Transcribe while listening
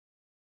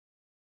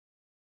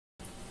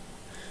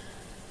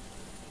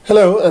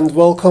Hello and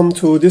welcome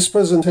to this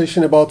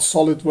presentation about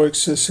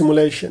SOLIDWORKS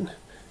simulation.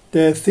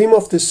 The theme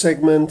of this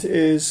segment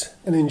is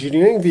an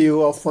engineering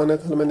view of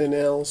finite element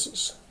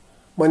analysis.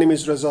 My name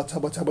is Reza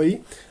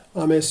Tabatabai.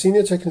 I'm a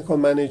senior technical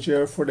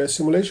manager for the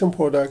simulation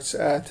products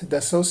at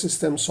Dassault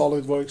Systèmes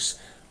SOLIDWORKS,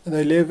 and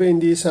I live in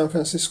the San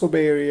Francisco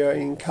Bay Area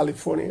in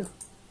California.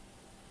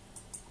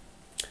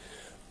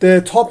 The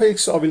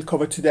topics I will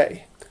cover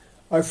today.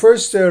 I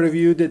first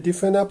review the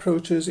different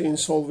approaches in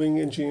solving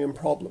engineering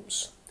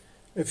problems.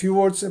 A few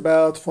words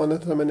about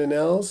finite element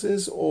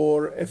analysis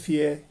or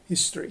FEA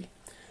history.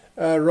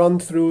 Run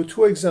through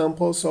two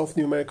examples of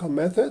numerical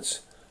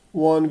methods,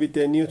 one with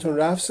the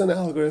Newton-Raphson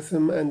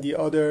algorithm and the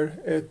other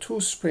a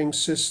two-spring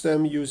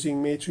system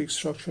using matrix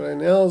structural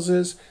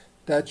analysis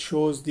that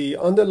shows the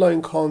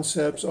underlying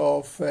concepts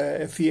of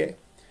FEA.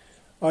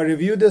 I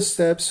review the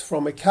steps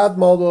from a CAD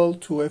model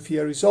to FEA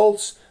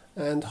results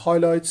and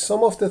highlight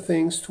some of the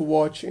things to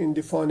watch in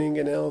defining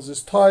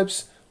analysis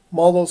types,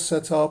 model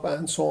setup,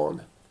 and so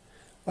on.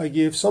 I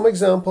give some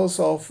examples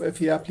of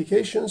FEA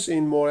applications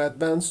in more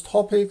advanced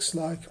topics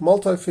like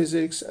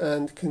multiphysics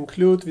and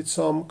conclude with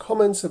some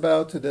comments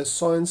about the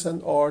science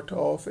and art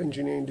of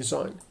engineering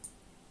design.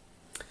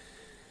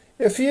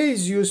 FEA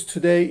is used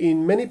today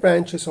in many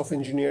branches of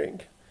engineering.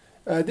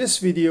 This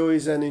video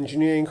is an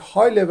engineering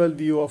high-level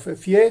view of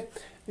FEA,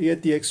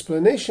 yet the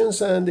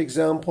explanations and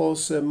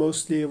examples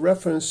mostly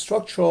reference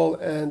structural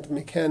and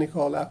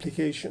mechanical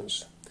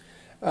applications.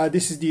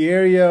 This is the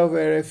area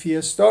where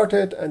FEA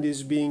started and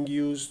is being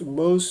used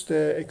most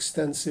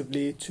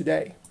extensively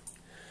today.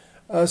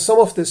 Some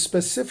of the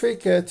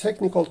specific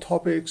technical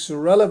topics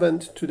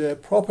relevant to the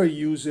proper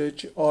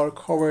usage are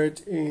covered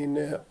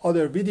in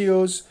other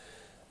videos,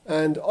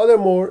 and other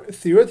more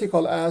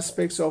theoretical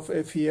aspects of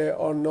FEA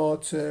are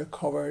not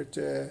covered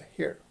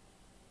here.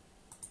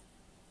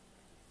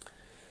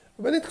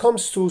 When it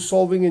comes to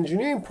solving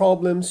engineering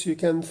problems, you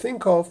can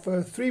think of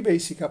three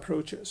basic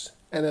approaches: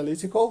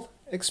 analytical,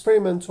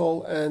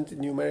 experimental, and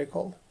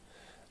numerical.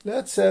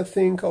 Let's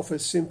think of a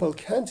simple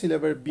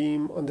cantilever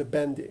beam on the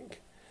bending.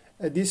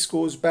 This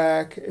goes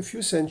back a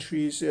few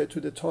centuries to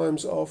the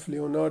times of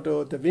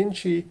Leonardo da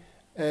Vinci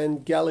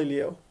and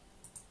Galileo.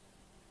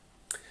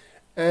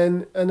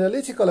 An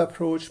analytical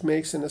approach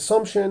makes an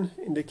assumption,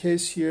 in the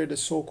case here the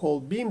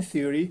so-called beam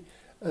theory,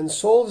 and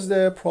solves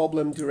the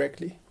problem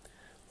directly.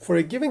 For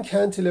a given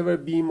cantilever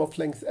beam of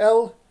length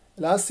L,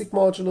 elastic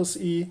modulus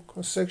E,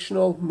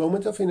 cross-sectional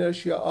moment of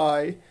inertia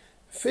I,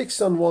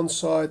 fixed on one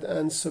side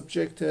and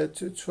subjected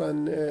to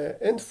an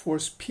end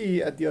force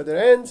P at the other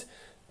end,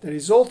 the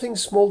resulting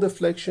small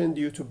deflection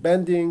due to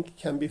bending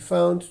can be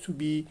found to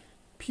be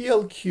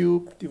PL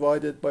cubed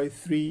divided by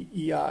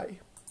 3EI.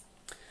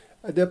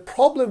 The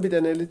problem with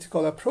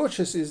analytical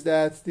approaches is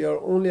that they are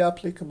only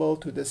applicable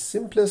to the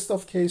simplest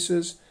of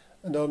cases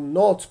and are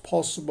not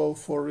possible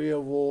for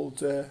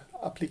real-world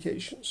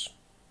applications.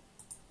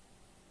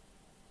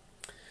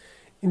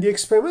 In the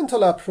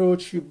experimental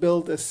approach, you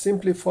build a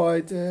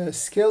simplified,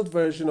 scaled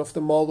version of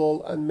the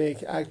model and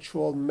make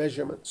actual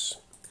measurements.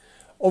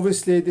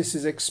 Obviously, this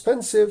is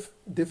expensive,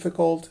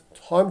 difficult,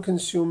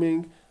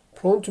 time-consuming,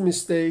 prone to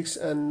mistakes,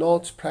 and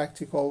not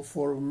practical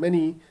for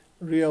many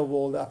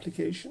real-world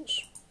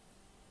applications.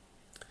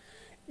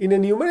 In a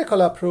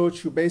numerical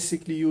approach, you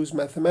basically use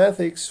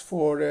mathematics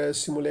for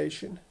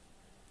simulation.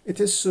 It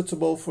is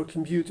suitable for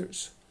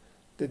computers.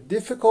 The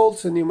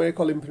difficult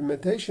numerical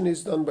implementation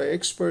is done by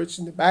experts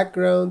in the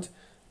background.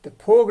 The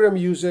program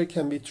user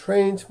can be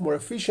trained more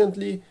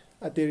efficiently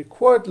at the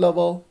required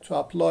level to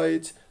apply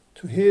it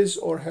to his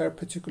or her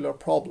particular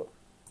problem.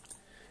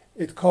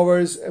 It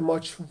covers a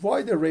much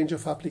wider range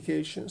of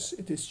applications.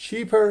 It is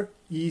cheaper,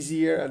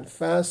 easier, and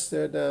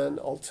faster than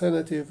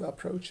alternative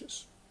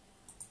approaches.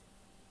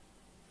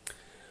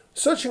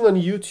 Searching on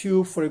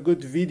YouTube for a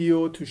good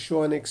video to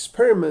show an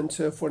experiment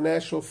for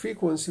natural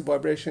frequency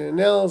vibration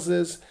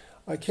analysis,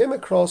 I came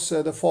across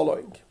the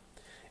following.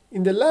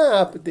 In the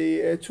lab,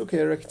 they took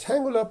a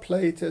rectangular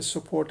plate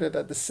supported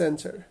at the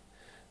center.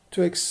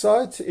 To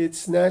excite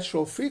its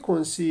natural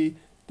frequency,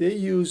 they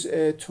use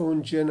a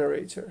tone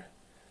generator.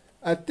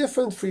 At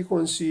different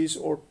frequencies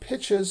or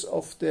pitches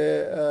of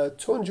the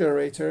tone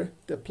generator,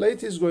 the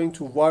plate is going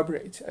to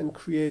vibrate and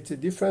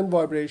create different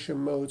vibration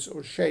modes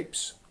or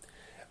shapes.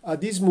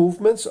 These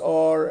movements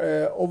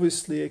are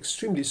obviously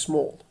extremely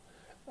small.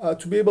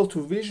 To be able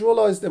to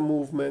visualize the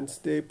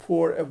movement, they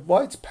pour a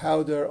white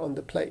powder on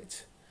the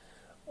plate.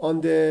 On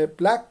the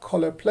black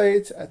color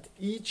plate, at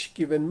each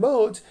given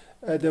mode,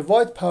 the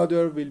white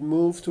powder will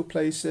move to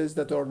places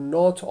that are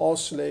not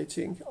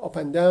oscillating up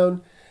and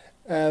down,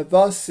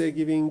 thus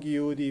giving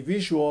you the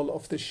visual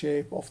of the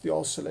shape of the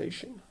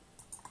oscillation.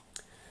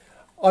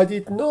 I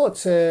did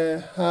not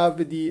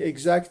have the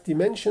exact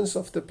dimensions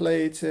of the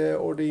plate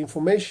or the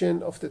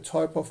information of the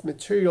type of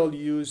material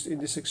used in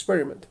this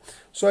experiment.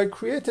 So I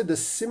created a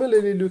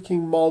similarly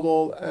looking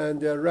model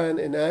and ran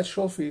a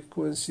natural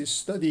frequency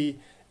study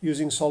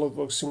using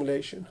SOLIDWORKS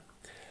simulation.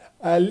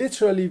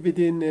 Literally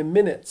within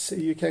minutes,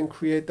 you can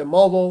create the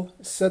model,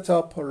 set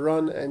up,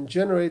 run, and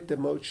generate the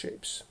mode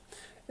shapes.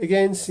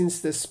 Again,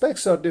 since the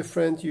specs are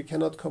different, you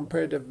cannot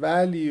compare the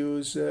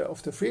values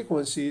of the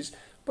frequencies,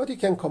 but you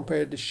can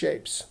compare the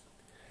shapes.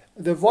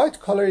 The white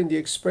color in the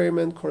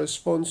experiment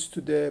corresponds to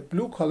the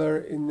blue color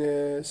in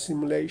the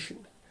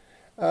simulation.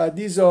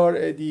 These are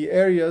the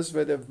areas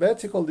where the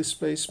vertical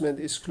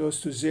displacement is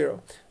close to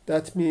zero.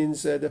 That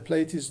means the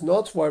plate is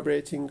not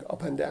vibrating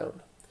up and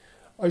down.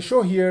 I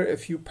show here a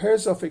few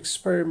pairs of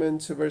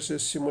experiment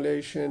versus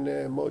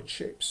simulation mode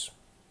shapes.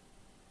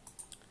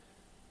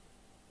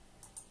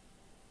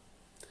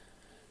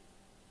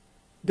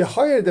 The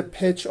higher the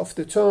pitch of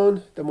the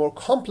tone, the more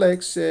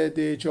complex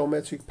the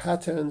geometric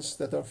patterns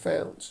that are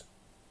found.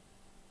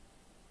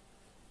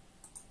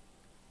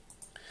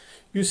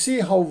 You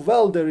see how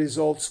well the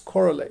results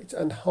correlate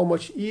and how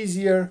much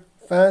easier,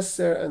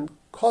 faster, and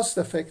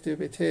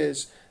cost-effective it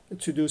is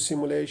to do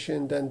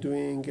simulation than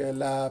doing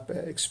lab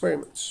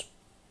experiments.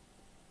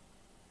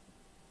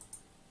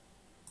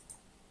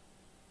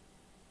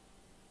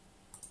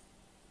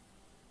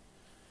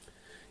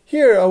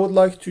 Here I would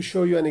like to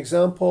show you an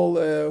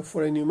example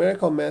for a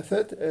numerical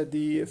method,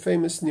 the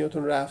famous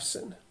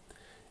Newton-Raphson.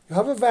 You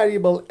have a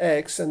variable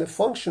x and a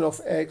function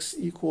of x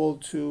equal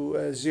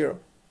to 0.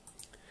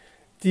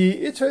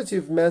 The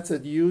iterative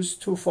method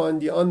used to find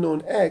the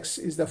unknown x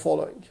is the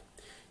following.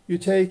 You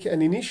take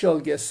an initial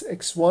guess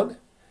x1,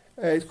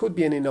 it could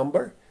be any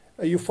number.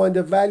 You find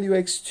a value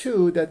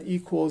x2 that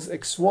equals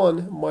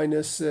x1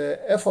 minus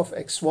f of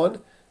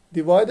x1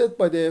 divided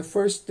by the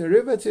first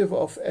derivative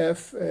of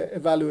f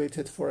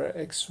evaluated for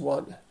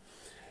x1.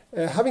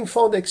 Having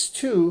found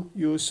x2,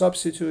 you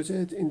substitute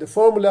it in the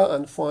formula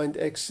and find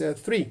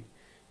x3.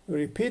 You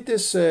repeat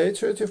this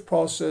iterative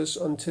process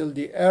until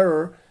the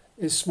error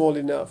is small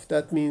enough.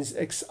 That means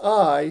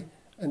xi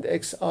and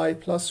xi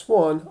plus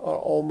 1 are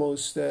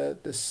almost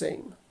the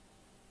same.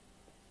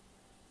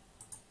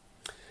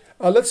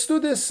 Let's do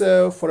this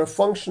for a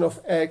function of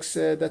x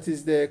that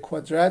is the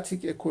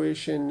quadratic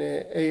equation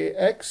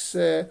ax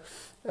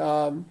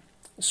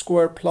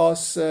square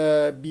plus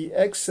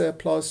bx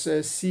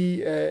plus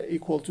c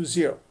equal to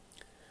 0.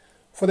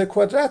 For the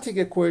quadratic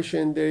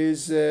equation, there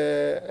is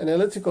an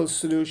analytical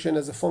solution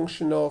as a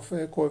function of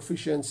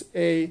coefficients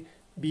a,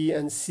 b,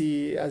 and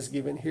c as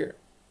given here.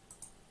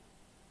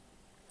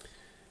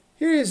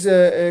 Here is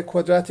a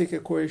quadratic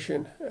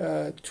equation,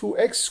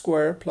 2x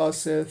squared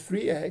plus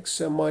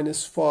 3x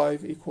minus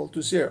 5 equal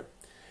to 0.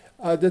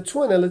 The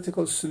two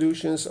analytical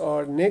solutions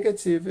are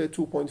negative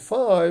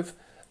 2.5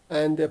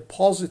 and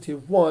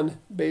positive 1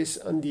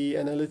 based on the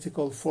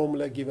analytical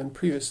formula given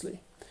previously.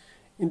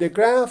 In the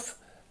graph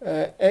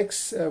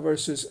x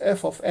versus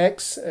f of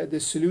x, the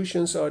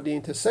solutions are the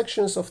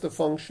intersections of the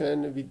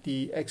function with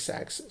the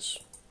x-axis.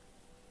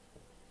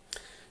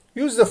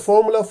 Use the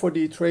formula for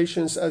the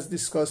iterations as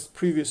discussed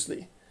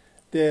previously.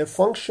 The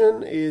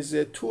function is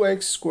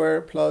 2x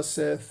squared plus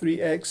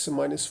 3x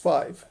minus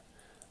 5.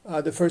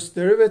 The first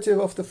derivative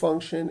of the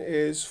function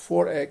is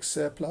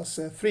 4x plus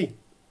 3.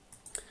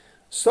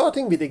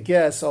 Starting with a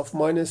guess of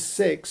minus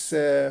 6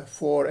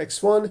 for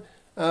x1,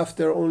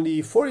 after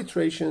only 4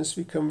 iterations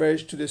we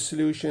converge to the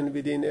solution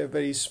within a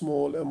very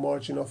small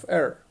margin of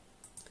error.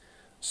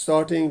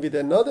 Starting with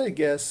another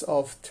guess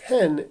of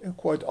 10,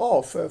 quite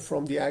off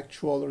from the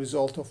actual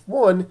result of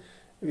 1,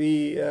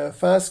 we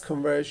fast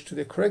converge to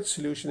the correct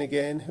solution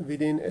again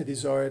within a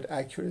desired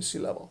accuracy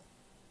level.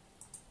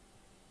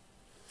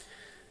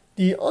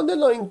 The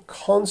underlying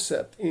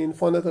concept in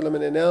finite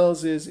element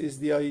analysis is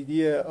the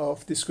idea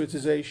of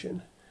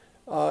discretization.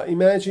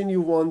 Imagine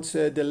you want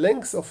the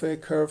length of a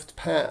curved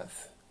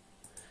path.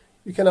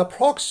 You can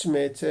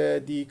approximate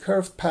the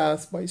curved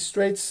path by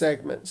straight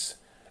segments.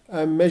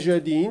 Measure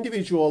the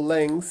individual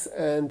length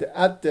and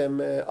add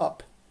them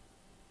up.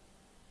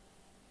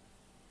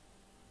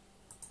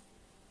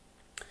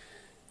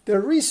 The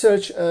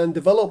research and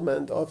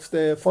development of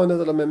the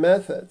finite element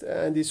method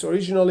and its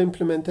original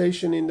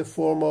implementation in the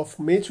form of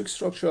matrix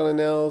structural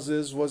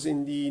analysis was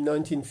in the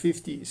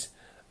 1950s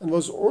and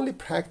was only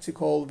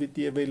practical with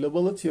the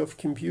availability of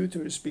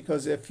computers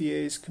because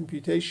FEA is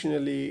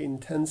computationally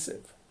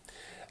intensive.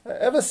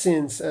 Ever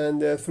since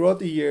and throughout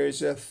the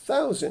years,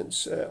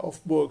 thousands of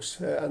books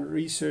and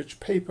research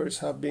papers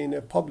have been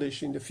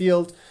published in the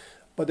field,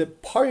 but the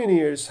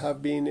pioneers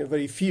have been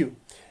very few.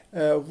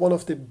 One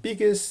of the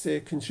biggest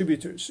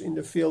contributors in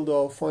the field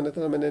of finite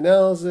element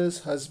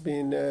analysis has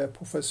been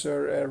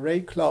Professor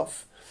Ray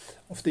Clough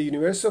of the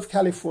University of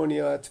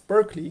California at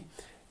Berkeley,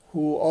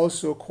 who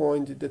also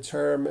coined the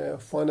term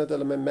finite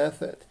element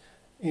method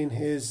in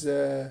his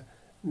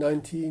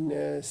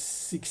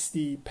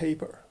 1960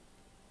 paper.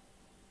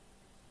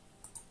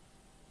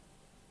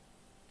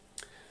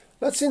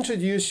 Let's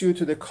introduce you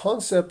to the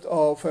concept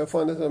of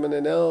finite element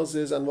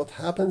analysis and what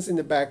happens in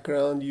the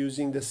background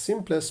using the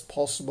simplest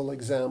possible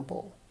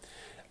example.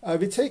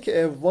 We take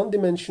a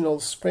one-dimensional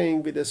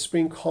spring with a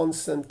spring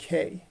constant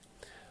K.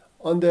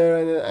 Under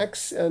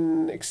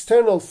an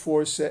external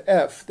force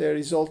F, the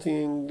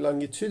resulting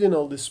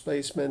longitudinal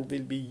displacement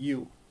will be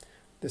U.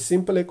 The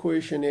simple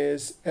equation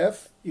is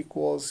F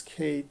equals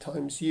K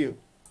times U.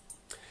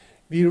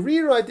 We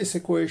rewrite this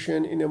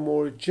equation in a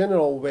more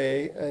general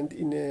way and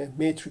in a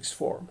matrix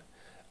form.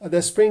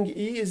 The spring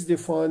E is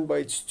defined by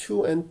its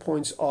two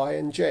endpoints I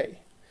and J.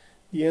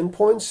 The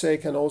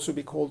endpoints can also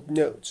be called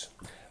nodes.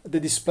 The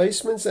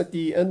displacements at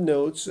the end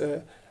nodes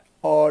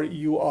are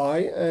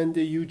Ui and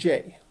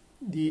Uj.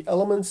 The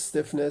element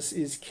stiffness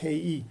is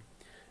Ke.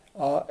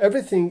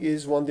 Everything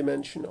is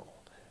one-dimensional.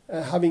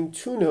 Having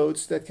two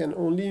nodes that can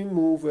only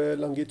move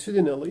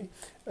longitudinally,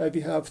 we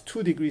have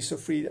 2 degrees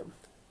of freedom.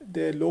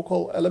 The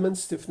local element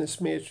stiffness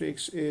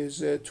matrix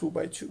is 2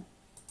 by 2.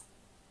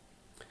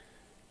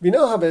 We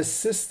now have a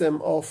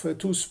system of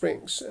 2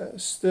 springs,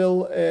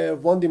 still a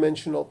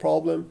one-dimensional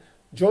problem,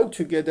 joined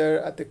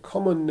together at the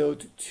common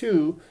node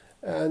 2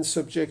 and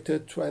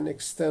subjected to an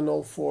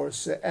external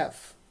force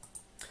F.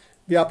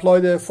 We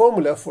apply the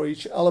formula for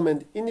each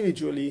element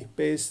individually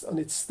based on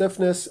its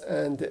stiffness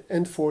and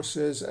end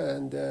forces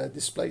and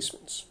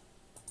displacements.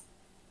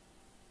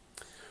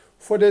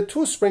 For the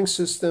 2-spring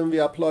system, we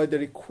apply the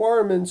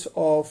requirements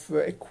of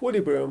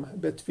equilibrium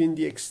between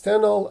the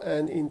external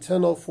and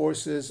internal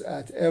forces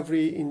at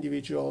every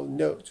individual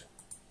node.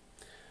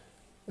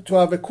 To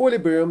have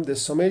equilibrium, the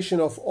summation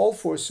of all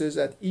forces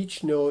at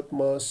each node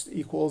must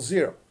equal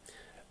 0.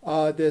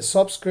 The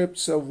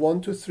subscripts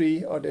 1 to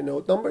 3 are the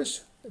node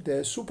numbers.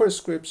 The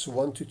superscripts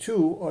 1 to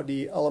 2 are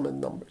the element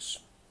numbers.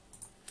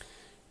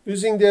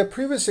 Using the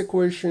previous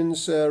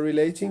equations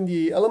relating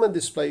the element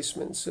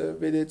displacements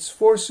with its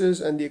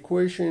forces and the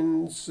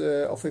equations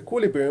of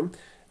equilibrium,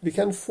 we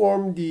can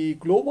form the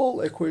global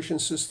equation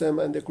system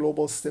and the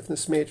global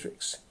stiffness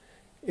matrix.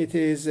 It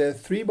is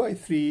 3 by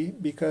 3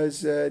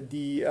 because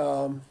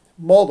the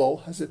model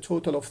has a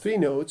total of 3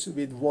 nodes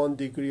with 1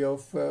 degree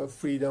of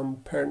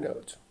freedom per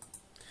node.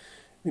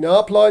 We now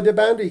apply the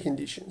boundary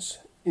conditions.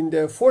 In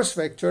the force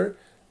vector,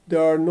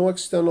 there are no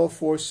external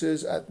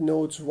forces at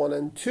nodes 1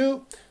 and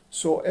 2,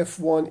 so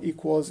F1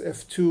 equals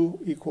F2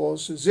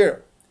 equals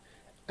 0.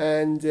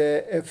 And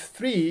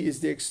F3 is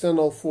the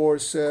external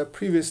force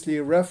previously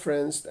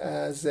referenced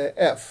as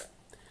F.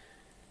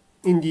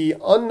 In the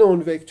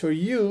unknown vector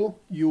U,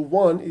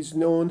 U1 is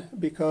known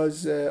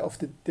because of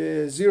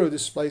the 0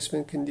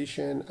 displacement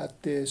condition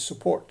at the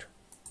support.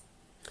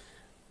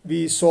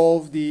 We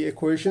solve the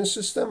equation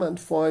system and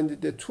find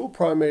the 2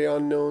 primary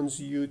unknowns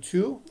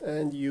U2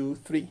 and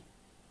U3.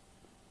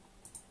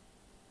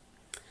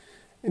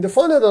 In the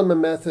finite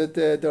element method,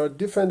 there are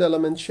different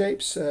element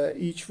shapes,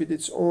 each with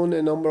its own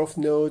number of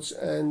nodes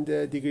and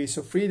degrees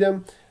of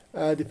freedom,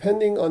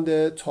 depending on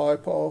the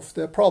type of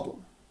the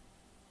problem.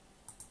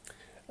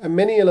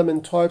 Many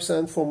element types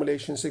and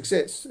formulations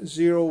exist: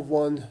 0,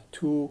 1,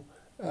 2,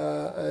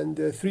 and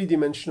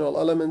 3-dimensional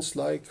elements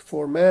like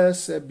for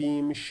mass,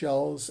 beam,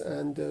 shells,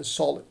 and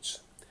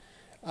solids.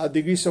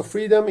 Degrees of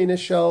freedom in a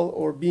shell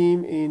or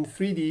beam in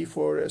 3D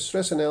for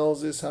stress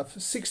analysis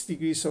have 6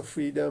 degrees of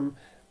freedom,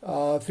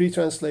 3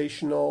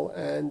 translational,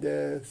 and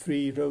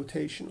 3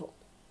 rotational.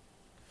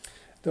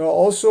 There are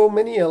also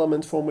many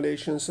element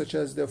formulations such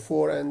as the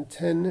 4 and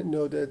 10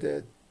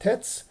 noded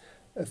TETs,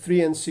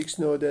 3 and 6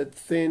 noded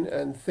thin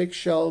and thick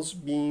shells,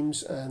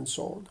 beams, and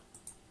so on.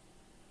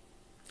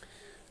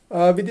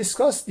 We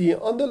discussed the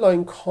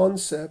underlying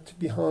concept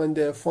behind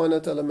the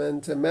finite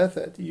element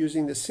method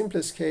using the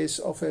simplest case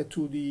of a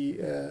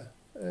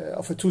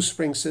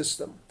 2-spring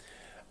system.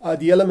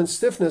 The element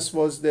stiffness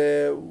was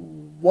the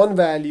one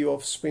value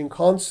of spring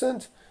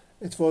constant.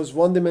 It was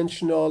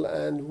one-dimensional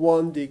and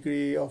 1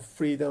 degree of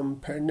freedom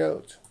per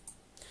node.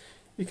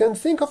 You can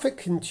think of a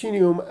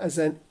continuum as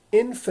an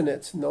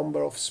infinite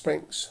number of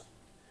springs.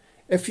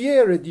 FEA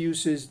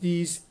reduces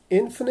these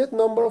infinite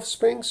number of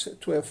springs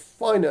to a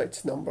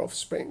finite number of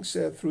springs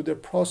through the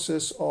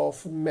process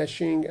of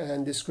meshing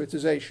and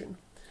discretization.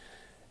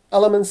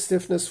 Element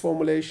stiffness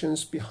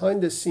formulations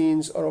behind the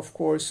scenes are of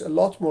course a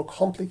lot more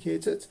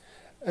complicated.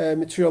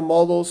 Material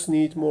models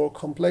need more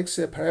complex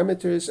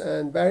parameters,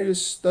 and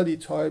various study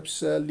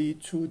types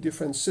lead to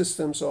different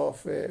systems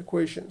of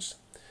equations.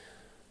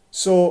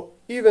 So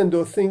even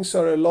though things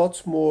are a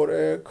lot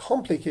more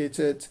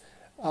complicated,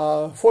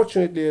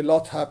 fortunately a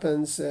lot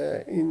happens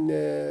in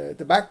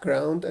the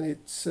background, and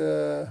it's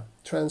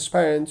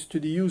transparent to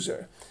the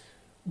user.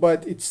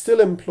 But it still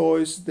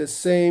employs the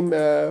same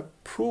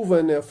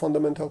proven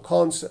fundamental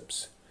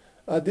concepts.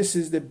 This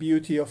is the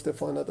beauty of the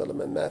finite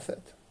element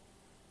method.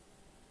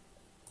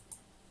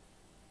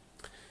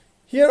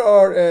 Here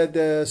are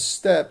the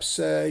steps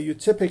you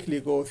typically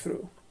go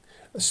through.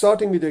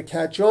 Starting with the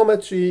CAD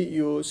geometry,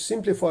 you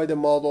simplify the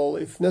model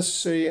if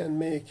necessary and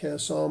make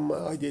some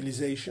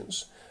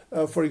idealizations.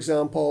 For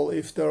example,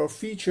 if there are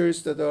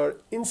features that are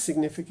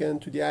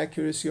insignificant to the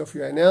accuracy of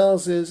your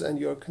analysis and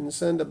you're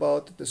concerned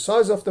about the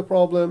size of the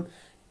problem,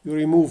 you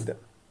remove them.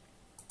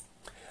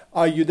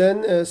 You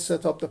then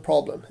set up the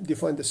problem,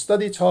 define the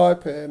study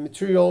type,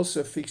 materials,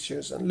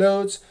 fixtures, and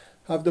loads,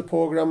 have the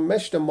program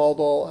mesh the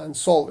model, and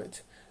solve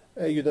it.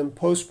 You then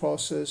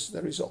post-process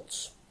the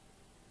results.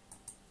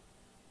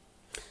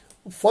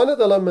 Finite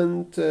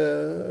element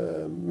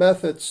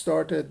method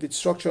started with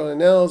structural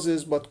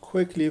analysis but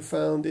quickly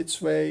found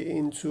its way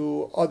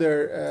into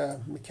other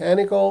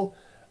mechanical,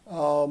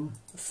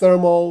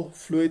 thermal,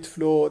 fluid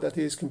flow, that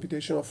is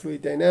computational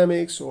fluid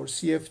dynamics or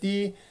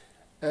CFD,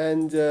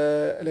 and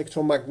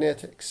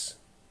electromagnetics.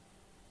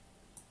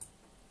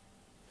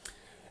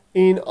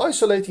 In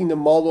isolating the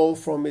model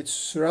from its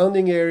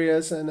surrounding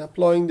areas and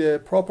applying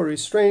the proper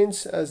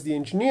restraints, as the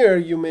engineer,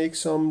 you make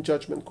some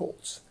judgment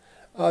calls.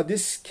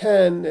 This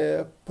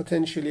can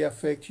potentially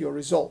affect your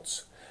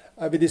results.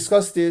 We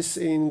discussed this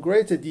in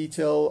greater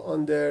detail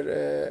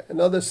under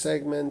another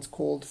segment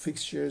called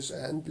fixtures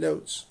and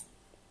loads.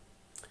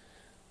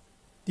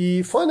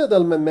 The finite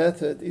element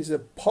method is a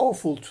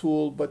powerful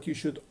tool, but you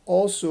should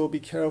also be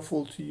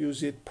careful to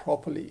use it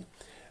properly.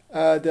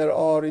 There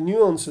are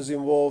nuances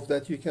involved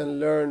that you can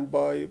learn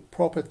by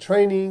proper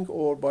training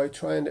or by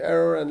try and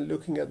error and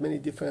looking at many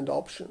different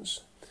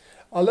options.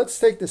 Let's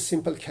take the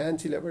simple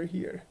cantilever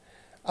here.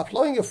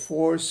 Applying a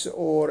force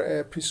or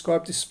a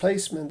prescribed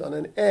displacement on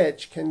an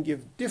edge can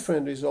give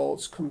different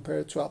results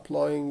compared to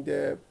applying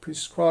the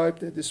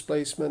prescribed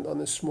displacement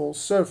on a small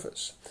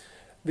surface.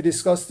 We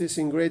discussed this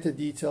in greater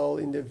detail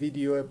in the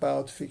video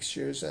about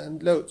fixtures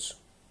and loads.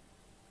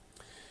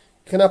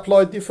 You can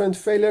apply different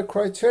failure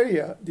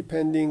criteria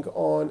depending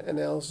on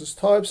analysis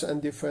types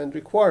and different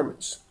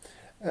requirements.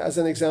 As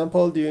an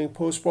example, during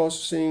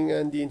post-processing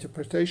and the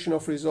interpretation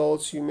of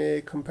results, you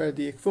may compare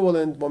the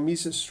equivalent von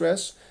Mises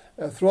stress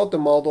throughout the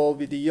model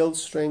with the yield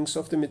strengths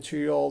of the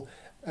material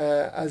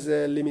as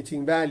a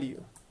limiting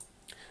value.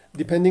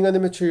 Depending on the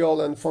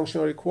material and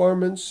functional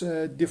requirements,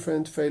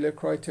 different failure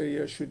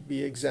criteria should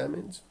be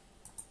examined.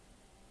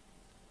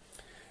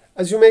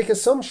 As you make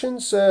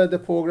assumptions,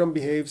 the program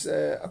behaves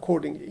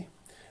accordingly.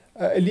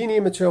 A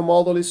linear material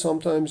model is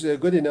sometimes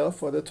good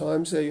enough. Other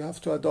times you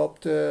have to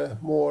adopt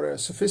more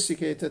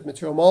sophisticated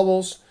material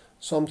models,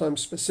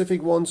 sometimes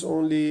specific ones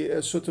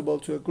only suitable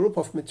to a group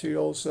of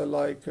materials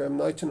like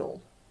nitinol.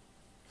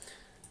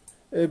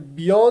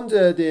 Beyond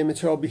the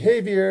material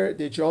behavior,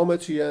 the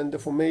geometry and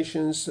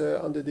deformations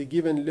under the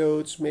given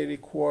loads may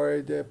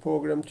require the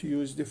program to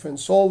use different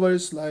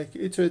solvers, like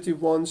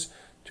iterative ones,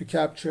 to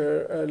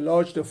capture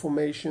large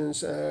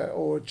deformations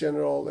or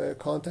general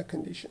contact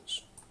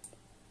conditions.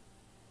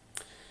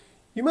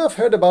 You may have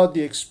heard about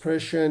the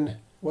expression,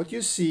 what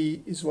you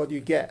see is what you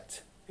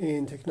get,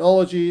 in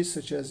technologies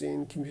such as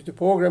in computer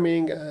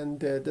programming and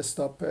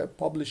desktop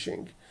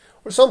publishing,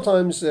 or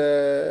sometimes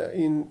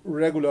in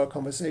regular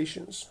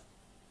conversations.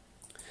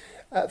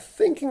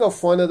 Thinking of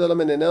finite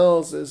element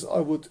analysis, I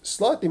would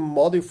slightly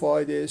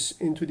modify this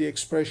into the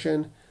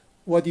expression,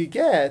 what you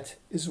get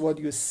is what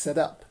you set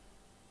up.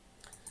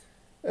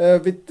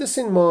 With this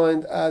in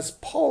mind, as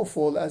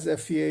powerful as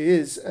FEA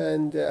is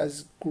and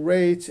as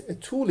great a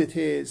tool it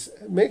is,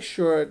 make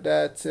sure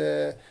that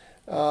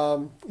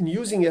in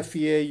using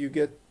FEA you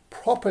get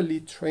properly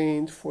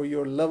trained for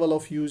your level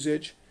of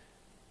usage,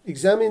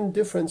 examine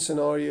different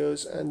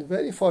scenarios, and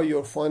verify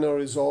your final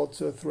results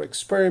through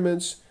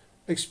experiments,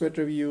 expert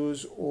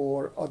reviews,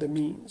 or other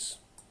means.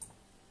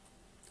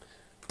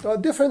 There are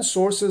different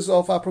sources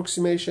of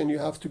approximation you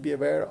have to be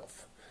aware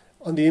of.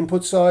 On the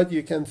input side,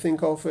 you can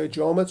think of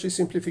geometry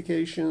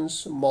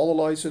simplifications,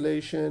 model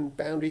isolation,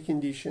 boundary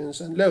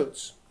conditions, and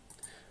loads.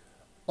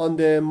 On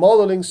the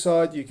modeling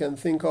side, you can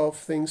think of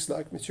things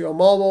like material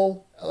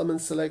model,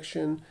 element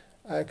selection,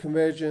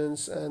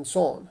 convergence, and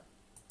so on.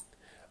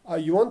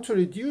 You want to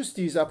reduce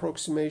these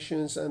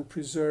approximations and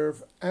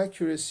preserve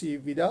accuracy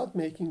without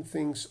making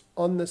things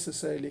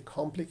unnecessarily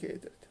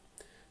complicated.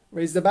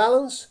 Raise the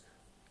balance.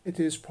 It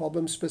is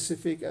problem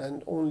specific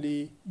and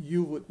only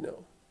you would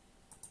know.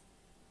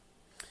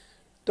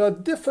 There are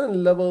different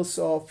levels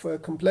of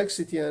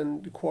complexity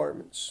and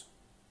requirements.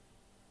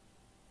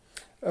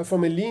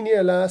 From a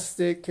linear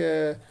elastic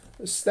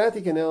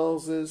static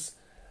analysis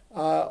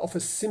of a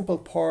simple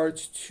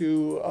part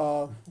to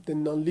the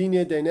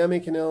nonlinear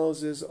dynamic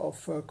analysis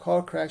of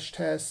car crash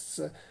tests,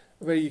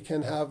 where you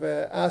can have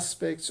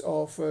aspects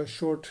of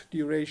short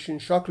duration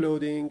shock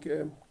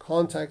loading,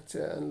 contact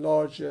and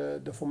large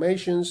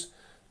deformations,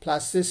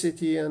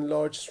 plasticity and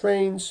large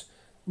strains,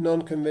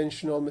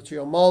 non-conventional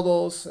material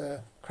models,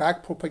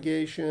 crack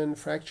propagation,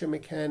 fracture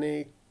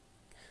mechanics,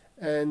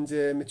 and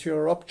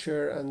material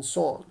rupture, and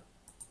so on.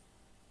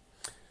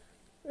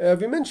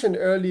 We mentioned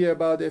earlier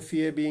about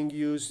FEA being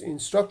used in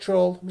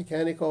structural,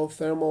 mechanical,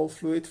 thermal,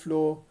 fluid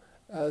flow,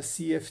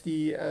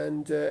 CFD,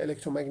 and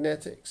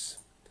electromagnetics.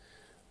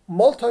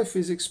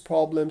 Multi-physics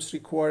problems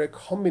require a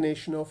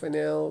combination of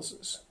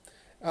analysis.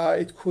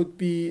 It could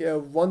be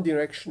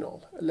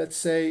one-directional. Let's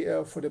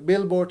say for the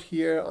billboard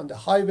here on the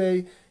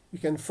highway, you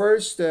can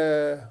first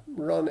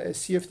run a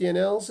CFD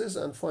analysis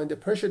and find the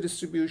pressure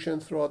distribution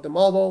throughout the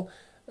model,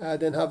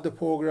 then have the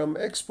program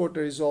export the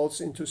results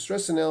into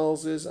stress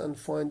analysis and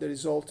find the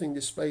resulting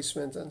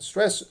displacement and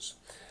stresses.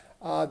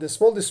 The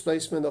small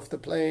displacement of the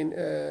plane,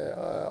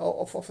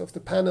 of the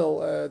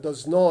panel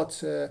does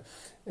not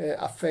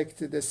affect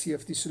the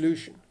CFD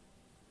solution.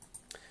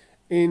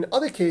 In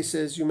other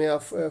cases, you may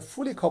have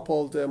fully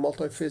coupled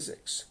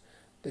multi-physics.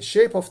 The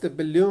shape of the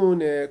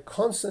balloon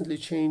constantly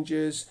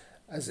changes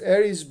as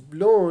air is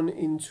blown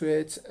into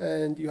it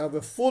and you have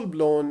a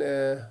full-blown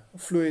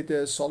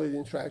fluid-solid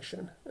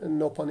interaction,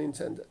 no pun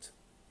intended.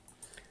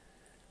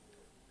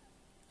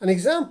 An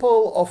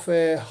example of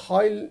a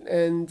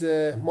high-end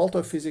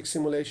multi-physics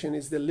simulation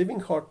is the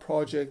Living Heart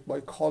project by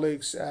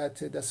colleagues at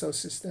Dassault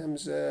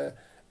Systems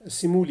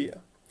Simulia.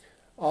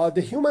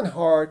 The human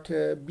heart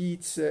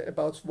beats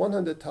about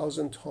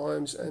 100,000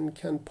 times and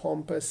can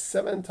pump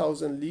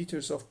 7,000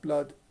 liters of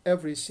blood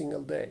every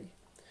single day.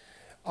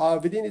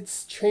 Within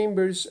its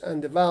chambers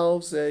and the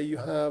valves, you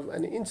have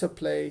an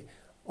interplay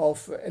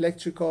of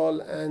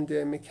electrical and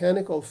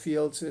mechanical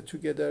fields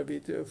together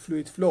with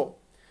fluid flow.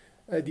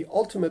 The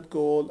ultimate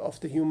goal of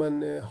the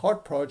Human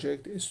Heart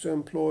Project is to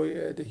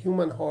employ the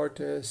Human Heart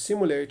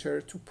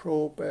Simulator to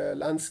probe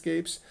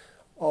landscapes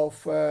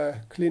of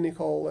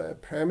clinical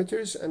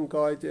parameters and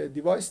guide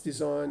device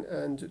design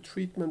and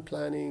treatment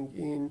planning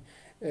in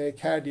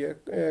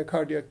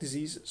cardiac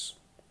diseases.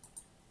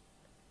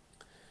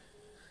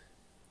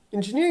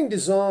 Engineering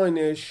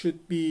design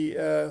should be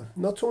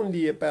not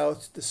only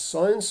about the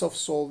science of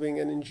solving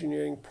an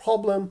engineering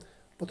problem,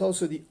 but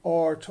also the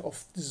art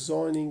of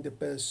designing the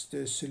best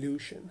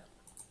solution.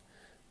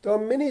 There are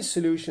many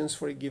solutions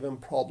for a given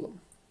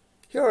problem.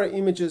 Here are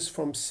images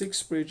from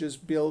 6 bridges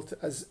built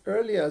as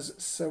early as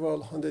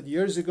several hundred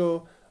years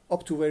ago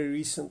up to very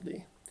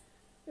recently.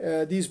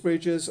 These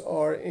bridges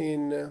are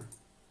in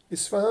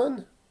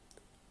Isfahan,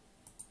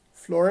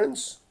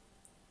 Florence,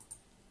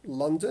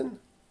 London,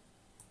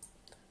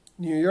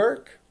 New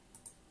York,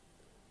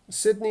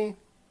 Sydney,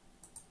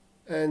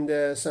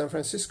 and San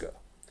Francisco.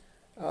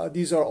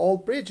 These are all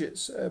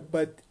bridges,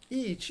 but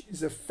each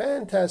is a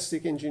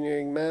fantastic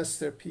engineering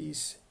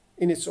masterpiece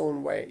in its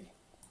own way.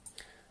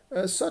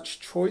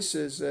 Such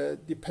choices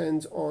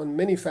depend on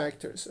many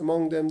factors,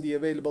 among them the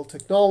available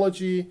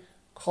technology,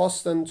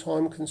 cost and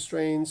time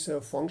constraints,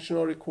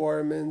 functional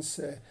requirements,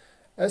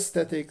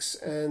 aesthetics,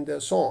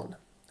 and so on.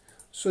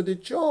 So the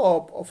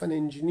job of an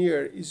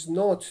engineer is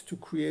not to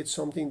create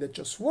something that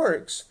just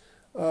works,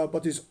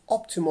 but is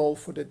optimal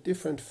for the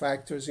different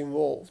factors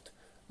involved,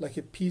 like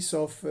a piece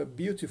of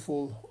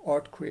beautiful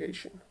art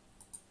creation.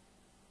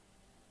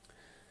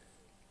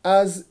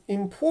 As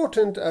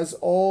important as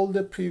all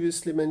the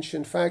previously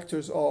mentioned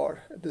factors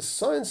are, the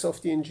science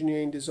of the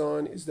engineering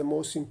design is the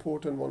most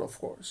important one, of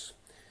course.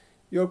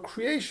 Your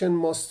creation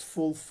must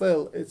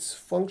fulfill its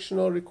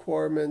functional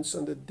requirements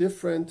under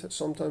different,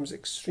 sometimes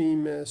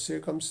extreme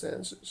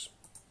circumstances.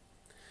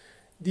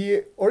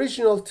 The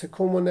original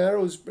Tacoma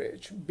Narrows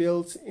Bridge,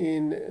 built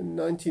in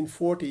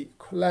 1940,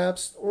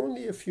 collapsed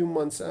only a few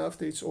months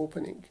after its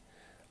opening,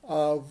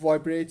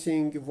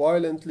 vibrating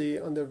violently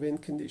under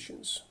wind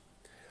conditions.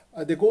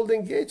 The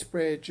Golden Gate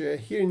Bridge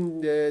here in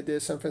the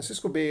San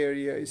Francisco Bay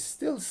Area is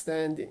still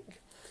standing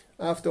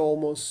after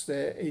almost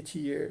 80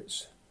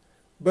 years.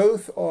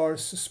 Both are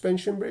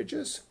suspension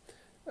bridges,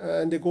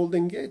 and the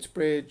Golden Gate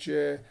Bridge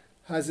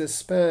has a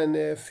span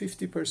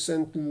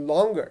 50%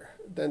 longer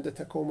than the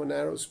Tacoma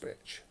Narrows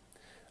Bridge.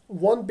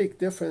 One big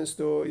difference,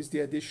 though, is the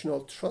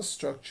additional truss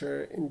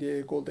structure in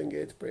the Golden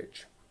Gate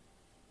Bridge.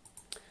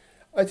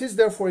 It is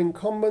therefore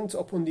incumbent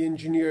upon the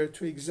engineer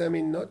to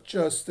examine not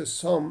just the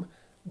some,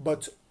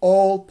 but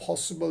all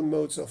possible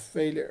modes of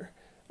failure,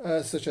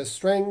 such as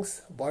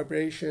strength,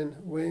 vibration,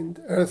 wind,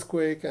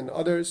 earthquake, and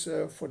others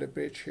for the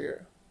bridge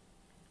here.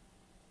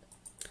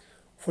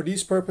 For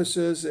these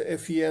purposes,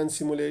 FEA and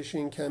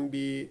simulation can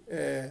be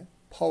a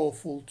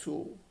powerful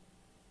tool.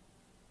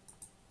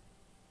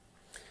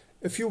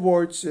 A few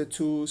words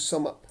to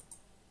sum up.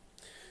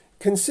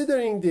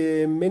 Considering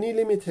the many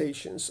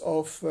limitations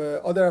of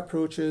other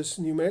approaches,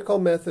 numerical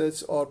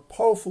methods are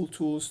powerful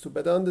tools to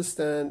better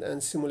understand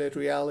and simulate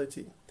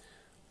reality.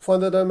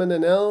 Finite Element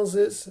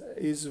Analysis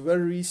is well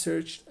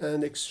researched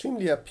and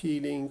extremely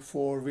appealing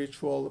for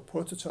virtual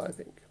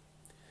prototyping.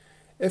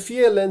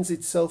 FEA lends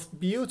itself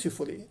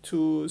beautifully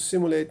to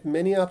simulate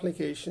many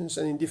applications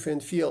and in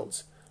different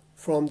fields,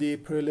 from the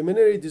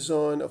preliminary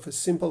design of a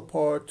simple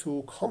part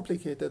to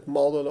complicated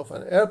model of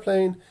an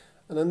airplane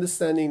and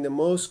understanding the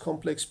most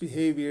complex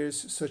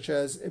behaviors such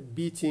as a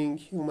beating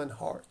human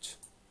heart.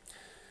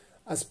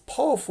 As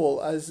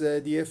powerful as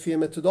the FEA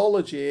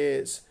methodology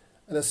is,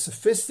 and as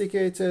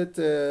sophisticated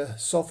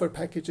software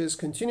packages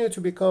continue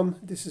to become,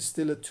 this is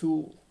still a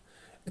tool.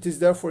 It is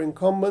therefore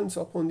incumbent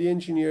upon the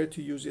engineer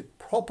to use it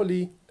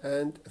properly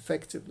and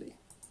effectively.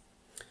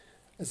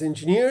 As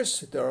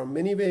engineers, there are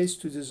many ways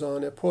to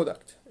design a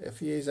product.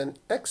 FEA is an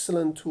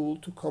excellent tool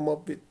to come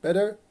up with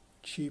better,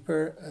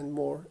 cheaper, and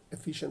more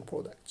efficient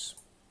products.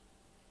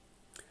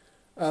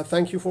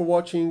 Thank you for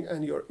watching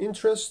and your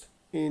interest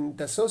in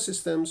Dassault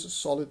Systems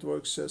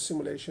SOLIDWORKS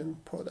simulation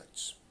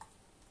products.